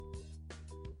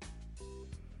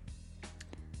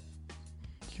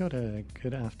Kia ora,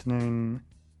 good afternoon,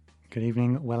 good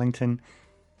evening, Wellington.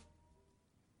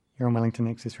 You're on Wellington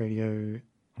Access Radio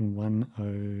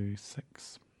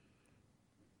 106.1.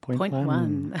 Point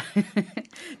one.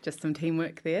 Just some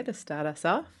teamwork there to start us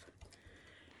off.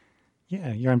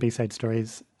 Yeah, you're on B-Side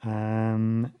Stories.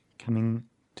 Coming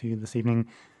to you this evening,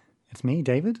 it's me,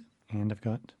 David, and I've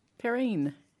got...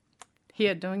 Perrine,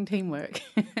 here doing teamwork.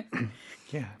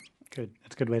 Yeah, good.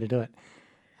 That's a good way to do it.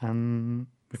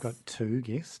 We've got two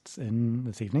guests in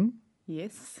this evening.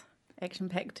 Yes,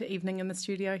 action-packed evening in the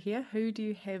studio here. Who do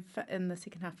you have in the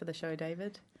second half of the show,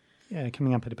 David? Yeah,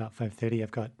 coming up at about 5:30,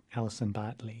 I've got Alison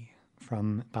Bartley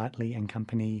from Bartley and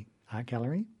Company Art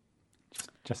Gallery,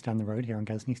 just down the road here on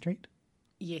Gusney Street.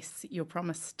 Yes, your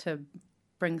promise to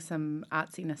bring some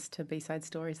artsiness to B-Side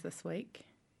Stories this week.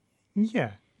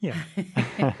 Yeah.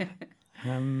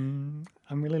 I'm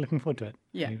really looking forward to it.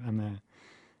 Yeah. I'm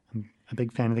a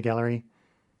big fan of the gallery,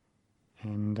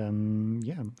 and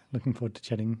I'm looking forward to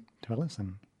chatting to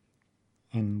Alison.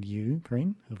 And you,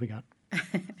 Perrine, who have we got?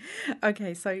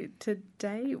 Okay, so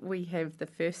today we have the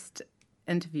first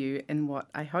interview in what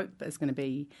I hope is going to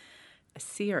be a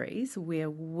series where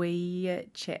we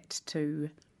chat to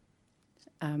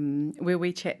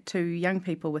young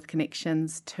people with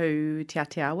connections to Te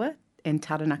Atiawa and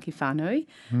Taranaki Whānui,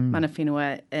 mana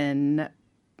whenua in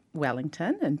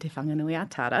Wellington, in Te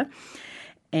Whanganui-a-Tara.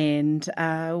 And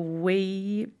I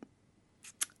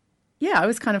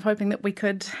was kind of hoping that we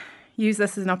could use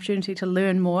this as an opportunity to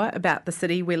learn more about the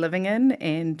city we're living in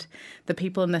and the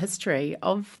people and the history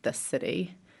of this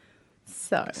city.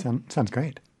 So Sounds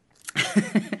great.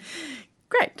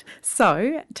 Great.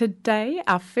 So today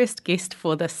our first guest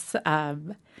for this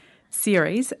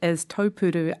series is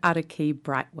Taupuru Ariki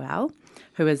Brightwell,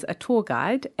 who is a tour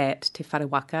guide at Te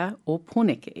Wharewaka or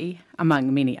Pōneke,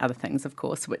 among many other things, of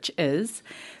course, which is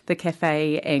the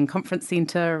cafe and conference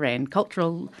centre and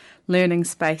cultural learning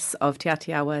space of Te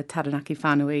Atiawa Taranaki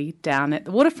Whānui down at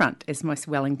the waterfront, as most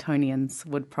Wellingtonians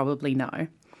would probably know.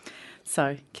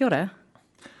 So, kia ora.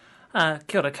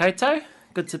 Kia ora koutou.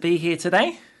 Good to be here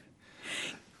today.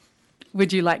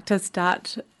 Would you like to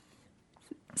start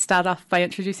off by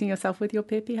introducing yourself with your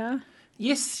pepeha?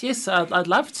 Yes, I'd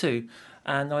love to.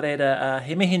 Nō reira,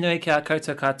 he mihi nui kia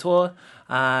koutou katoa,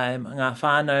 ngā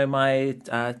whānau mai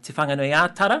Te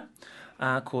Whanganui-a-Tara,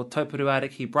 ko Taupuru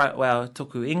Ariki Brightwell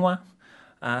toku ingoa,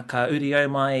 ka uri au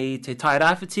mai te tai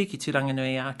rāwhiti ki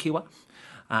Turanganui-a-Kiwa,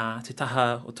 te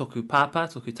taha o toku pāpā,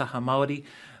 toku taha Māori,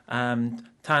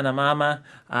 tāna māma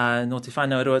no te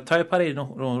whānau rua taupare, no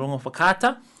rongo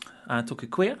whakāta, toku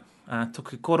kuia,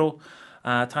 toku koro,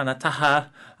 tāna taha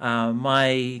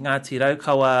mai Ngāti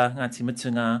Raukawa, Ngāti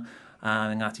Mutunga,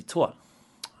 Ngāti Toa.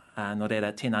 Nō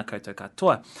reira, tēnā koutou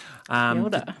katoa.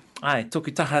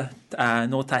 Toku taha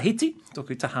no Tahiti,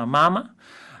 toku taha māma,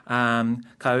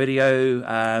 ka uri au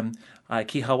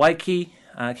ki Hawaii, ki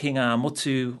ngā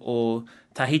motu o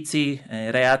Tahiti,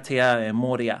 Reatea e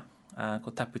Moria, ko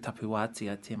tapu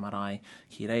wātia te marae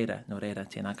ki reira, nō reira,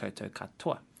 tēnā koutou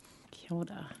katoa. Kia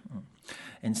ora.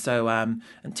 And so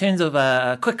in terms of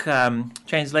a quick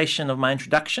translation of my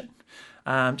introduction,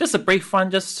 just a brief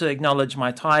one, just to acknowledge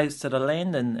my ties to the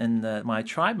land and my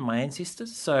tribe, my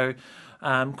ancestors. So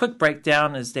quick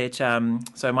breakdown is that,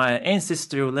 so my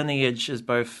ancestral lineage is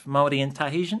both Māori and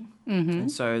Tahitian. Mm-hmm.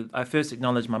 And so I first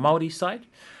acknowledge my Māori side.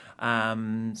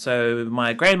 So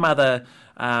my grandmother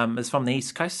is from the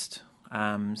East Coast.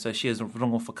 So she is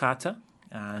rongo whakāta,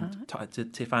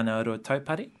 te whānau rua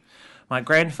taupare. My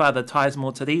grandfather ties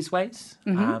more to these ways,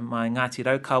 my Ngāti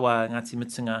Raukawa, Ngāti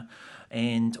Mutunga,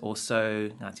 and also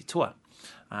Ngāti Toa.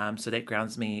 So that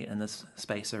grounds me in this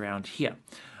space around here.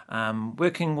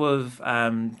 Working with Te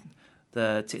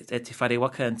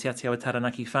Wharewaka and Te Atiawa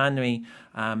Taranaki Whānui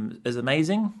is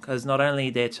amazing, because not only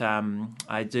that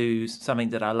I do something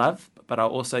that I love, but I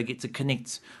also get to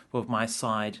connect with my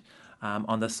side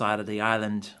on the side of the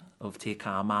island of Te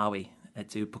Kā Māui at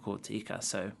Te Upoko Te Ika.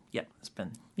 So, yeah, it's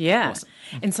been awesome.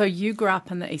 And so you grew up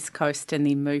on the East Coast and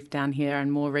then moved down here in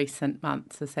more recent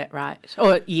months, is that right?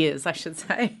 Or years, I should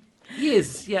say.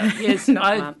 Yes.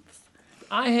 Not months.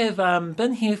 I have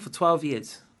been here for 12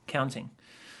 years, counting.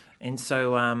 And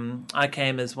so I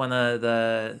came as one of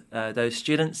those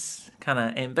students, kind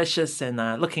of ambitious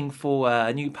and looking for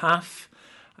a new path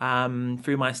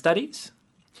through my studies.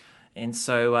 And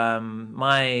so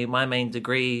my main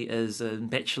degree is a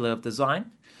Bachelor of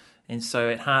Design. And so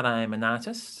at heart I am an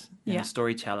artist and a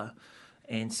storyteller.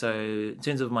 And so in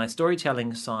terms of my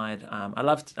storytelling side, I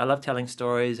love telling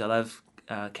stories. I love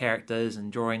characters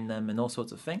and drawing them and all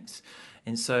sorts of things.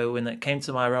 And so when it came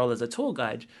to my role as a tour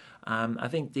guide, I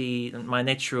think my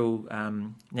natural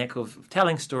knack of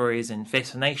telling stories and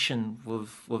fascination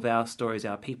with our stories,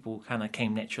 our people, kind of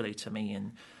came naturally to me,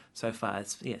 and so far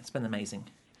it's been amazing.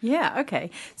 Yeah,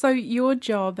 okay. So your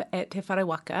job at Te Whare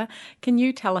Waka, can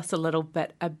you tell us a little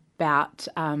bit about,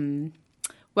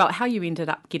 how you ended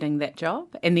up getting that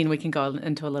job? And then we can go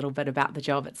into a little bit about the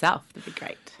job itself. That'd be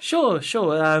great. Sure.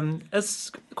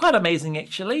 It's quite amazing,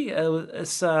 actually.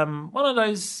 It's one of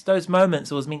those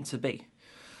moments it was meant to be.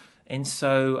 And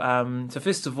so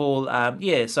first of all,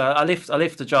 so I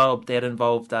left a job that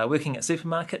involved working at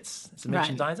supermarkets as a Right.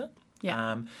 merchandiser.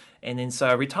 Yeah. And then so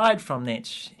I retired from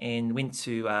that and went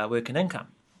to Work and Income.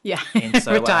 Yeah, And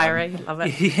so, retiree, love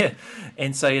it. Yeah,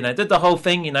 and so did the whole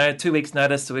thing. 2 weeks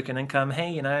notice to Work and Income.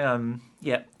 Hey,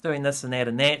 doing this and that,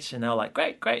 and they were like,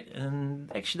 great,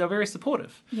 and actually they're very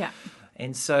supportive. Yeah,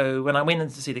 And so when I went in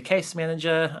to see the case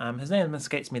manager, his name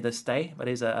escapes me this day, but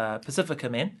he's a Pacifica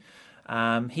man.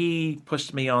 He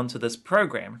pushed me on to this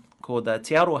program called the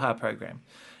Te Aroha program.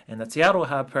 And the Te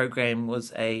Aroha program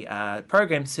was a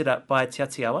program set up by Te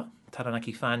Atiawa,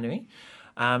 Taranaki Whānui,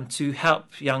 to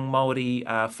help young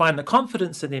Māori find the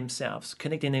confidence in themselves,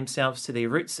 connecting themselves to their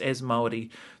roots as Māori,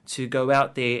 to go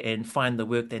out there and find the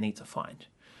work they need to find.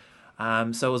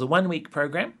 So it was a 1-week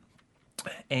program.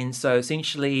 And so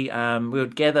essentially we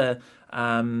would gather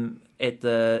at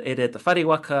the Whare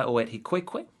Waka or at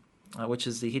Hikoikoi, which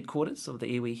is the headquarters of the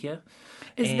iwi here.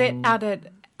 is that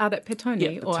out at Petone?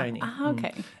 Yeah, Petone.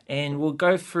 Okay. And we'll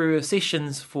go through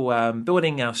sessions for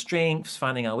building our strengths,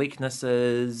 finding our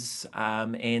weaknesses,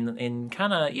 and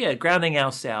kind of grounding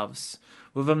ourselves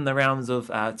within the realms of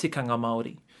tikanga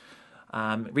Māori,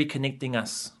 reconnecting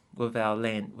us with our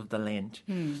land, with the land,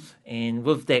 and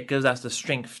with that gives us the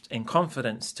strength and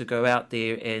confidence to go out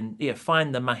there and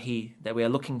find the mahi that we are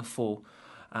looking for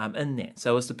in that.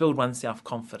 So it's to build one's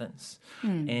self-confidence,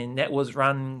 and that was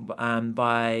run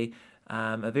by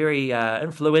a very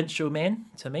influential man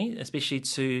to me, especially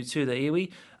to the iwi,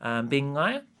 Ben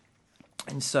Ngaia.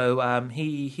 And so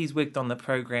he's worked on the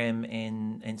program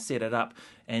and set it up,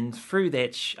 and through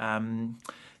that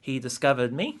he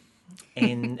discovered me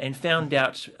and found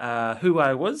out who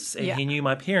I was, and he knew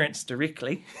my parents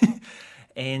directly.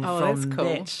 And from that's cool.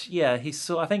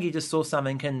 that, I think he just saw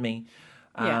something in me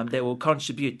that will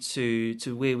contribute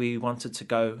to where we wanted to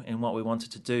go and what we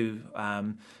wanted to do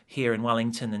here in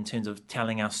Wellington in terms of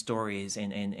telling our stories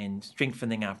and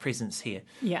strengthening our presence here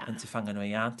in Te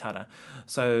Whanganui Atara.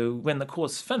 So when the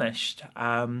course finished,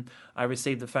 I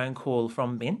received a phone call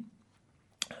from Ben,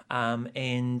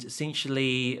 and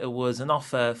essentially it was an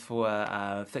offer for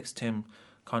a fixed-term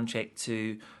contract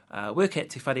to work at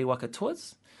Te Whare Waka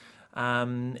Tours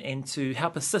and to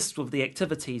help assist with the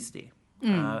activities there.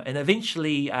 And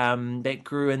eventually that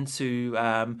grew into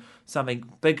something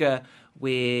bigger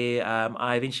where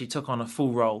I eventually took on a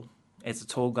full role as a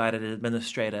tour guide and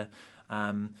administrator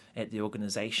at the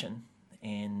organisation.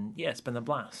 And it's been a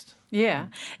blast. Yeah.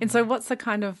 And so what's the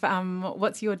kind of,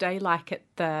 what's your day like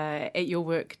at your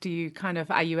work? Do you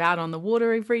are you out on the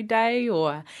water every day,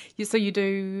 or so you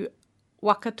do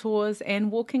waka tours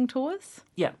and walking tours?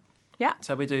 Yeah. Yeah.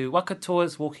 So we do waka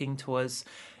tours, walking tours,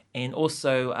 and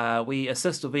also we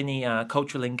assist with any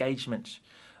cultural engagement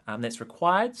that's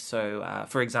required. So,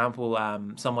 for example,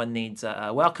 someone needs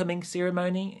a welcoming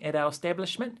ceremony at our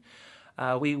establishment.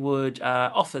 We would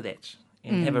offer that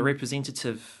and have a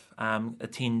representative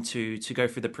attend to go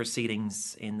through the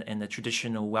proceedings in the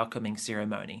traditional welcoming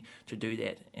ceremony to do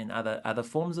that and other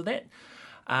forms of that.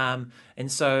 And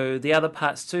so the other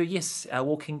parts too, yes, our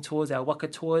walking tours, our waka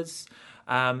tours.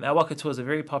 Our waka tours are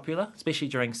very popular, especially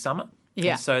during summer.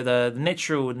 Yeah. And so the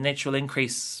natural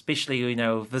increase, especially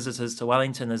visitors to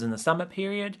Wellington, is in the summer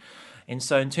period. And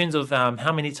so in terms of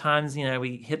how many times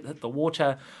we hit the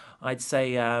water, I'd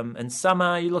say in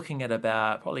summer you're looking at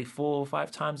about probably 4 or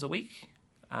 5 times a week.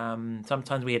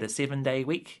 Sometimes we had a 7-day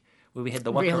week where we had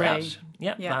the waka out.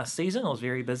 Yeah, last season it was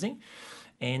very busy.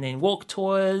 And then walk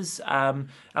tours. Our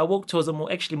walk tours are more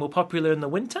popular in the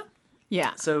winter.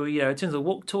 Yeah. So in terms of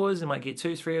walk tours, you might get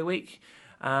 2-3 a week.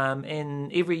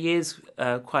 And every year's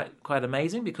quite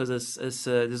amazing because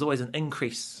there's always an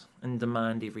increase in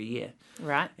demand every year.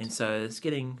 Right. And so it's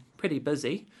getting pretty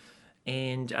busy.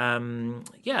 And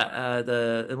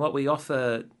what we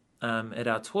offer at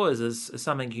our tours is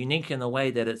something unique in the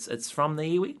way that it's from the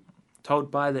iwi,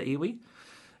 told by the iwi,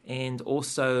 and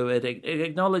also it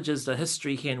acknowledges the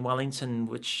history here in Wellington,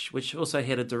 which also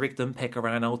had a direct impact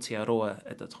around Aotearoa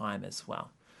at the time as well.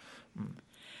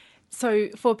 So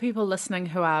for people listening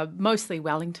who are mostly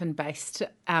Wellington-based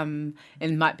and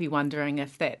might be wondering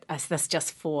is this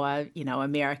just for,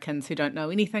 Americans who don't know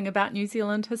anything about New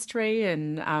Zealand history,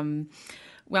 and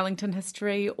Wellington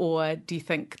history, or do you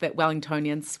think that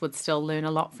Wellingtonians would still learn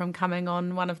a lot from coming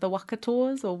on one of the waka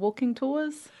tours or walking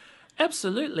tours?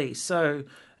 Absolutely. So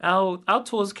our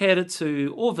tours cater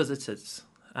to all visitors,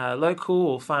 local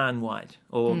or far and wide,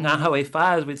 or ngāhaue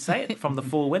whā, as we'd say it, from the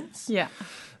Four Winds. Yeah.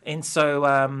 And so,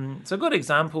 so a good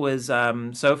example is,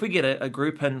 so if we get a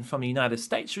group in from the United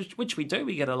States, which we do,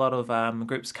 we get a lot of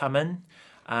groups come in,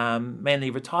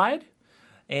 mainly retired,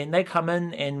 and they come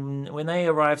in, and when they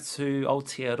arrive to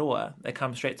Aotearoa, they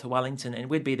come straight to Wellington, and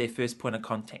we'd be their first point of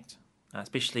contact,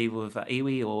 especially with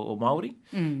iwi or Māori.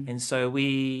 And so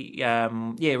we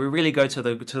really go to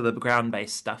the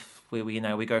ground-based stuff where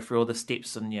we go through all the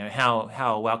steps and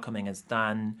how welcoming is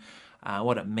done,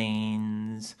 what it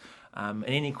means. And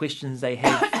any questions they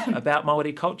have about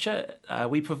Māori culture,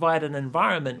 we provide an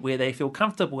environment where they feel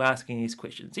comfortable asking these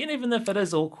questions. And even if it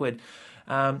is awkward,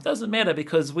 doesn't matter,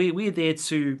 because we're there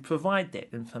to provide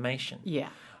that information. Yeah.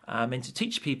 And to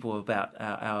teach people about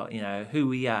our who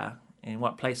we are and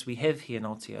what place we have here in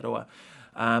Aotearoa.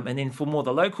 And then for more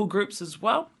the local groups as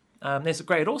well, that's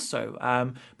great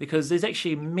also, because there's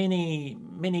actually many,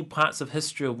 many parts of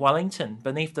history of Wellington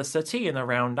beneath the city and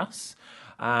around us.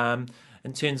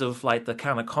 In terms of like the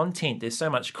kind of content, there's so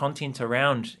much content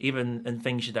around, even in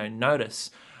things you don't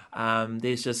notice.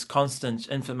 There's just constant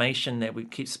information that we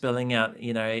keep spilling out,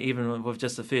 even with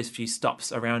just the first few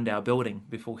stops around our building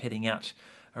before heading out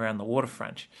around the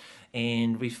waterfront.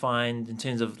 And we find, in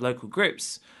terms of local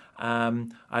groups,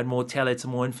 I'd more tailor to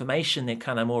more information that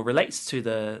kind of more relates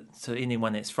to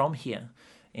anyone that's from here.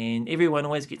 And everyone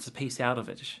always gets a piece out of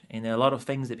it, and there are a lot of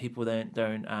things that people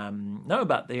don't know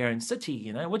about their own city,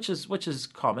 which is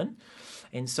common.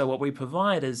 And so what we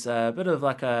provide is a bit of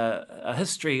like a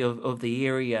history of the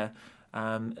area,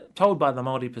 told by the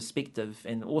Māori perspective,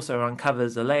 and also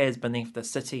uncovers the layers beneath the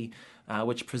city,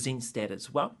 which presents that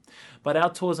as well. But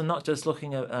our tours are not just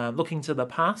looking to the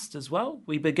past as well.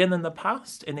 We begin in the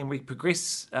past, and then we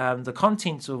progress the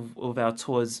contents of our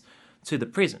tours to the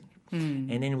present.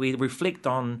 And then we reflect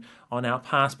on our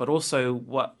past, but also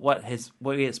where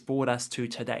it's brought us to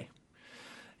today.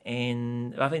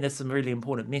 And I think that's a really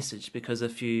important message, because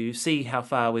if you see how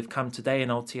far we've come today in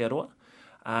Aotearoa,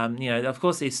 of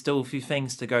course there's still a few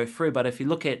things to go through, but if you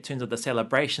look at in terms of the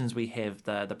celebrations we have,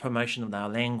 the promotion of our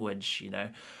language,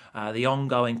 the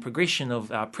ongoing progression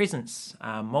of our presence,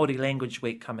 Māori Language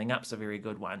Week coming up is a very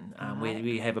good one, where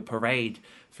we have a parade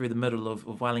through the middle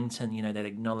of Wellington, that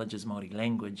acknowledges Māori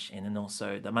language, and then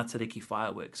also the Matariki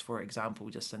fireworks, for example,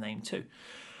 just to name two.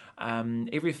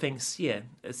 Everything's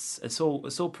it's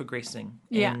all progressing,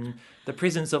 and the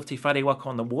presence of Te Whare Waka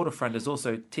on the waterfront is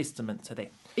also testament to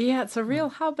that. Yeah, it's a real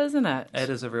hub, isn't it? It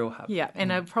is a real hub. Yeah,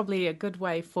 and probably a good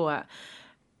way for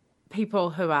people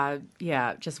who are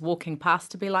just walking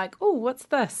past to be like, oh, what's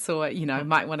this? Or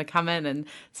might want to come in and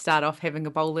start off having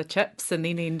a bowl of chips and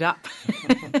then end up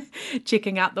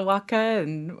checking out the waka.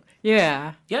 And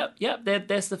yep,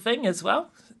 that's the thing as well.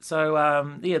 So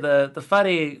the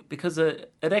whare, because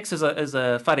it acts as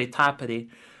a whare tāpere,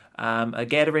 a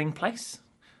gathering place,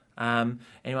 and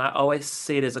I always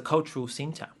see it as a cultural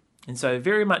centre. And so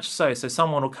very much so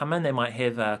someone will come in, they might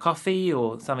have coffee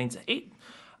or something to eat.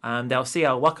 They'll see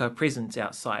our waka present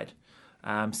outside,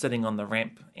 sitting on the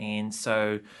ramp. And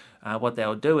so what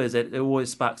they'll do is it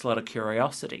always sparks a lot of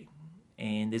curiosity.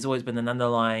 And there's always been an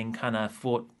underlying kind of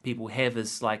thought people have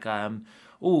is like, am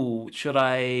I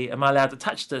allowed to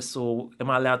touch this, or am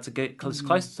I allowed to get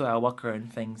close to our waka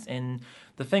and things? And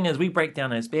the thing is, we break down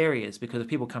those barriers, because if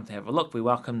people come to have a look, we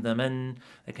welcome them in,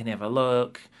 they can have a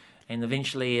look. And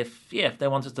eventually, if they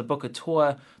wanted to book a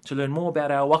tour to learn more about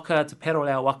our waka, to paddle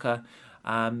our waka,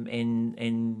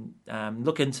 and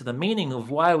look into the meaning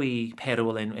of why we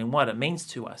paddle and what it means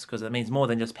to us, because it means more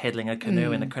than just paddling a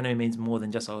canoe, and a canoe means more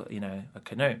than just a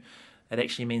canoe. It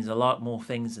actually means a lot more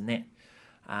things than that,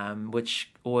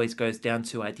 which always goes down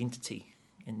to identity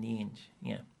in the end.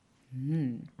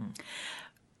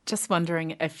 Just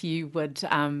wondering if you would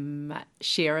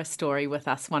share a story with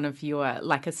us, one of your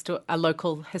a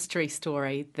local history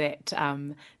story that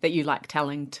you like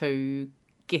telling to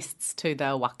guests to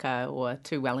the waka or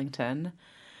to Wellington.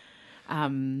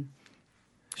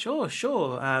 Sure.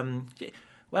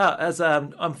 Well, as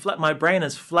my brain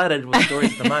is flooded with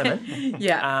stories at the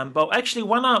moment. But actually,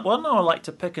 one I would like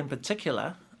to pick in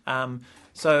particular.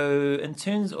 So, in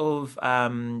terms of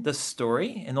this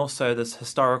story and also this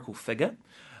historical figure,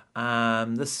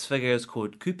 this figure is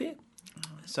called Kupe.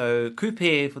 So,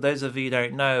 Kupe, for those of you who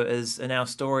don't know, is in our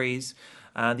stories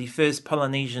the first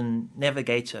Polynesian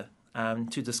navigator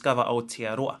to discover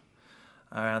Aotearoa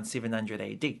around 700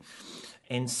 AD.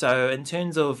 And so in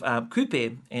terms of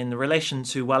Kupe in relation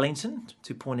to Wellington,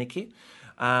 to Pōneke,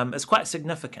 is quite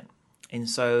significant. And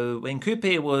so when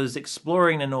Kupe was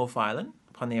exploring the North Island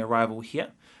upon their arrival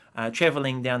here,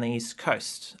 travelling down the east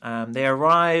coast, they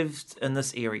arrived in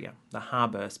this area, the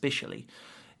harbour especially.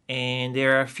 And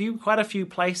there are quite a few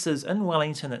places in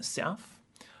Wellington itself,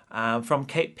 from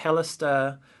Cape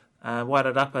Palliser,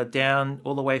 Wairarapa down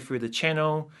all the way through the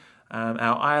Channel,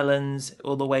 our islands,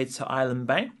 all the way to Island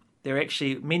Bay. There are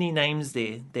actually many names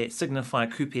there that signify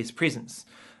Kupe's presence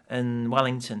in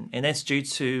Wellington, and that's due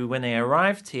to when they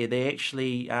arrived here, they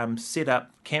actually set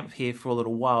up camp here for a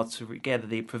little while to gather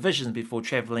their provisions before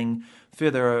travelling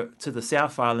further to the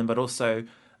South Island, but also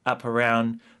up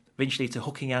around, eventually to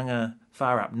Hokianga,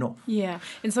 far up north. Yeah.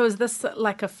 And so is this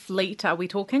like a fleet, are we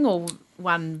talking, or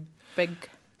one big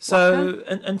So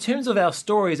in terms of our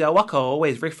stories, our waka are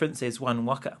always referenced as one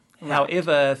waka. Right.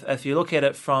 However, if you look at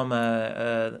it from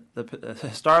the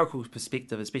historical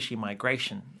perspective, especially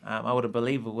migration, I would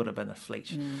believe it would have been a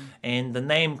fleet. And the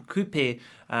name Kupe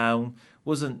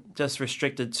wasn't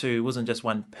just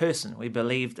one person. We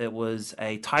believed it was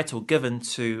a title given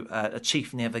to a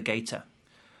chief navigator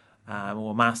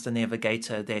or master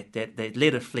navigator that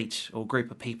led a fleet or group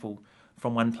of people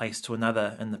from one place to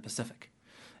another in the Pacific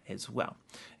as well.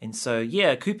 And so,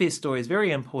 yeah, Kupe's story is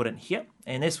very important here,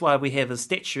 and that's why we have a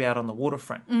statue out on the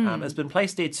waterfront. It's been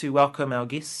placed there to welcome our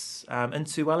guests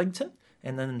into Wellington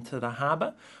and then into the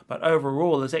harbour, but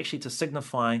overall it's actually to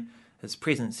signify his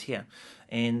presence here.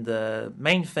 And the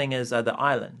main thing is the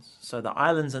islands. So the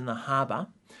islands in the harbour,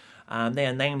 they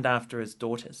are named after his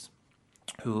daughters,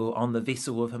 who were on the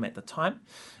vessel with him at the time.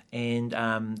 And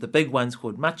the big one's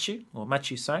called Machu, or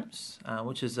Machu Soames,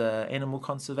 which is animal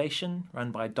conservation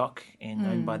run by Doc and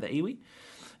owned by the iwi.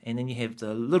 And then you have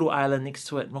the little island next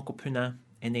to it, Mokopuna,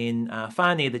 and then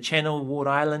far near the Channel, Ward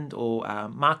Island, or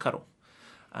Mākaro.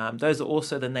 Those are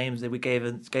also the names that we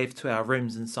gave to our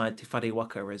rooms inside Te Whare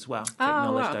Waka as well, to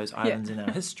acknowledge those islands in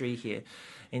our history here.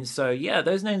 And so, yeah,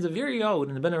 those names are very old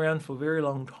and have been around for a very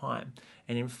long time.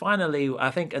 And then finally,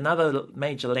 I think another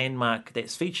major landmark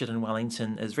that's featured in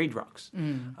Wellington is Reed Rocks,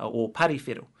 or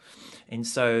Pariwhero. And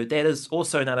so that is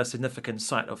also another significant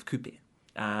site of Kupe.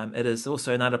 It is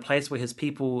also another place where his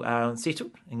people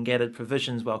settled and gathered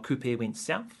provisions while Kupe went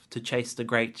south to chase the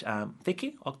great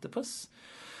Theke, octopus.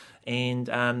 And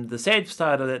the sad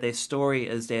side of their story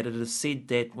is that it is said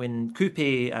that when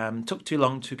Kupe took too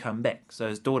long to come back, so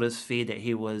his daughters feared that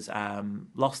he was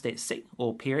lost at sea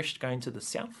or perished going to the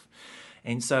south.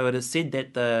 And so it is said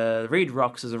that the Reed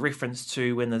Rocks is a reference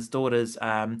to when his daughters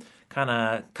kind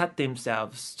of cut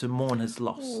themselves to mourn his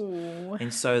loss. Ooh,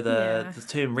 and so the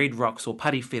term Reed Rocks, or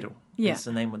Pariwhero, is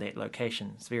the name of that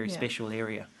location. It's a very special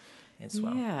area as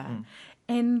well. Yeah.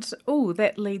 And,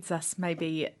 that leads us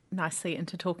maybe nicely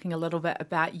into talking a little bit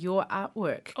about your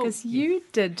artwork. Because you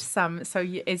did some,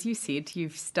 as you said,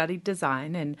 you've studied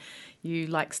design and you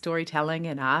like storytelling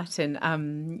and art.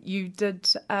 And you did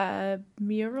a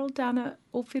mural down at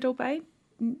Ōwhiro Bay,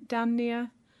 down near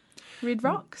Red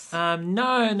Rocks?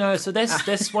 No. So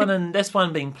that's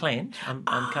one being planned. I'm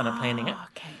kind of planning it.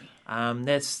 Okay.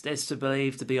 That's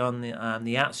believed to be on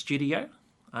the art studio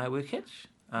I work at.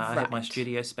 I have my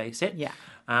studio space at. Yeah.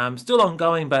 Still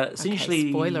ongoing, but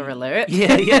essentially... spoiler alert.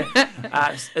 Yeah.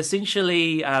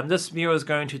 Essentially, this mural is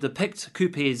going to depict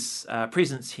Kupe's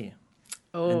presence here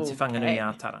in Te Whanganui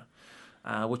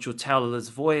Atara, which will tell his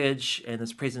voyage and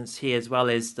his presence here, as well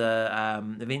as the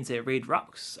events at Red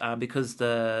Rocks, because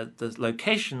the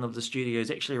location of the studio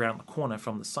is actually around the corner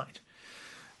from the site.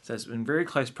 So it's in very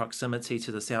close proximity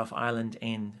to the South Island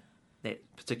and that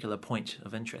particular point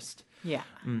of interest. Yeah.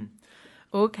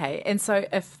 Okay, and so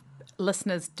if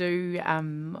listeners do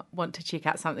want to check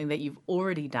out something that you've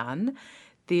already done,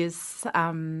 is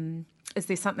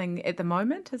there something at the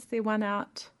moment? Is there one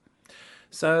out?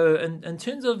 So in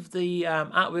terms of the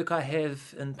artwork I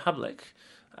have in public,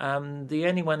 the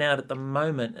only one out at the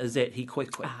moment is at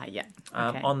Hikoikoi.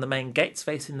 On the main gates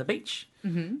facing the beach.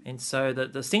 Mm-hmm. And so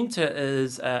the centre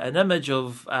is an image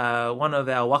of one of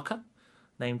our waka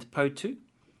named Poutu.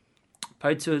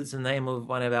 Poutu is the name of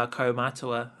one of our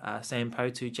kaumātua, Sam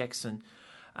Poutu Jackson,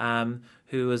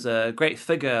 who was a great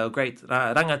figure, a great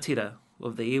rangatira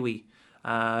of the iwi,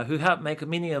 who helped make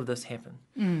many of this happen.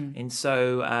 And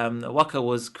so the waka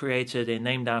was created and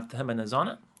named after him in his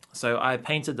honour. So I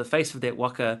painted the face of that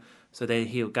waka so that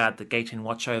he'll guard the gate and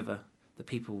watch over the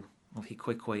people of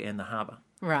Hikoikoi and the harbour.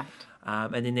 Right.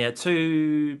 And then there are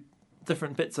two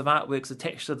different bits of artworks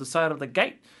attached to the side of the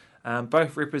gate.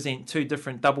 Both represent two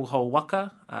different double-hull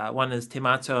waka. One is Te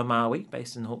Mātua Māui,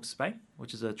 based in Hawke's Bay,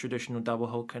 which is a traditional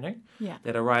double-hull canoe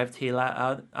that arrived here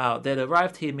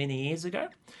many years ago.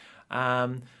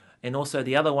 And also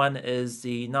the other one is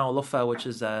the Naolofa, which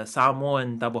is a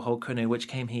Samoan double hull canoe, which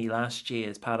came here last year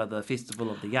as part of the Festival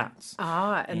of the Arts.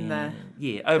 Oh, and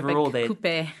Overall, the big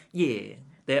coupe.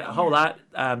 Their whole art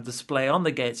display on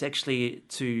the gates actually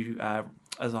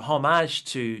as a homage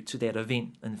to that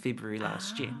event in February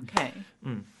last year. Okay.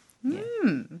 Yeah.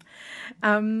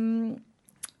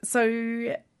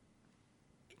 So,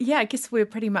 yeah, I guess we're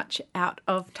pretty much out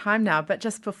of time now. But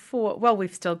just before, well,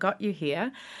 we've still got you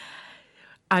here.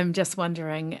 I'm just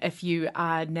wondering if you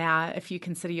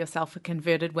consider yourself a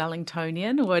converted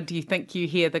Wellingtonian, or do you think you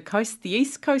hear the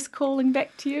East Coast calling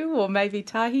back to you, or maybe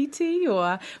Tahiti,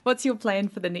 or what's your plan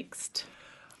for the next?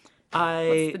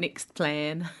 What's the next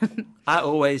plan? I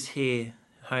always hear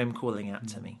home calling out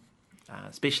to me,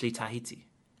 especially Tahiti.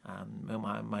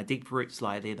 My deep roots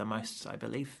lie there the most, I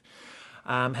believe.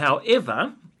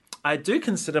 However, I do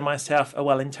consider myself a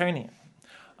Wellingtonian.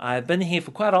 I've been here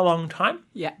for quite a long time.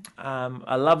 Yeah.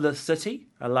 I love the city.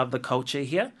 I love the culture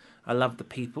here. I love the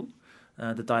people.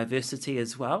 The diversity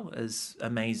as well is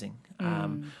amazing.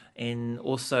 And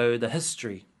also the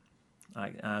history.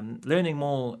 Learning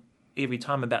more every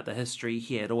time about the history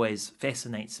here, it always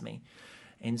fascinates me.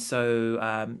 And so,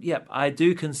 I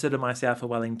do consider myself a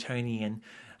Wellingtonian.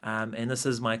 And this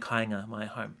is my kainga, my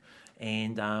home.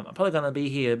 And I'm probably going to be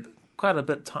here quite a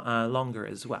bit longer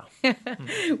as well.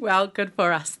 Well, good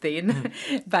for us then.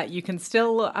 But you can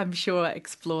still, I'm sure,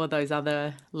 explore those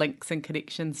other links and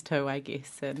connections too, I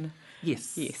guess. And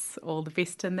yes, all the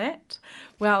best in that.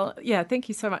 Well, yeah, thank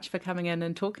you so much for coming in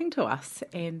and talking to us.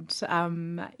 And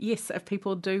yes, if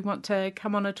people do want to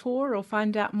come on a tour or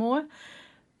find out more,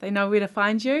 they know where to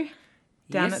find you.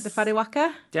 Down at the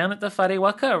Wharewaka? Down at the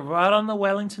Wharewaka, right on the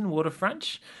Wellington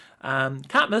waterfront.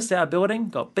 Can't miss our building.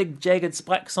 Got big jagged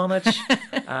spikes on it.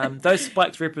 Those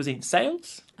spikes represent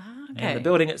sails. Okay. And the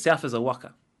building itself is a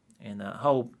waka. And the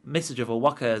whole message of a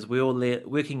waka is we're all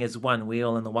working as one. We're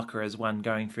all in the waka as one,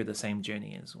 going through the same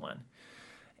journey as one.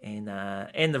 And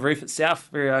the roof itself,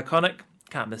 very iconic.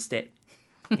 Can't miss that.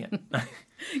 Yeah.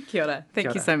 Kia ora.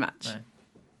 Thank you so much. No.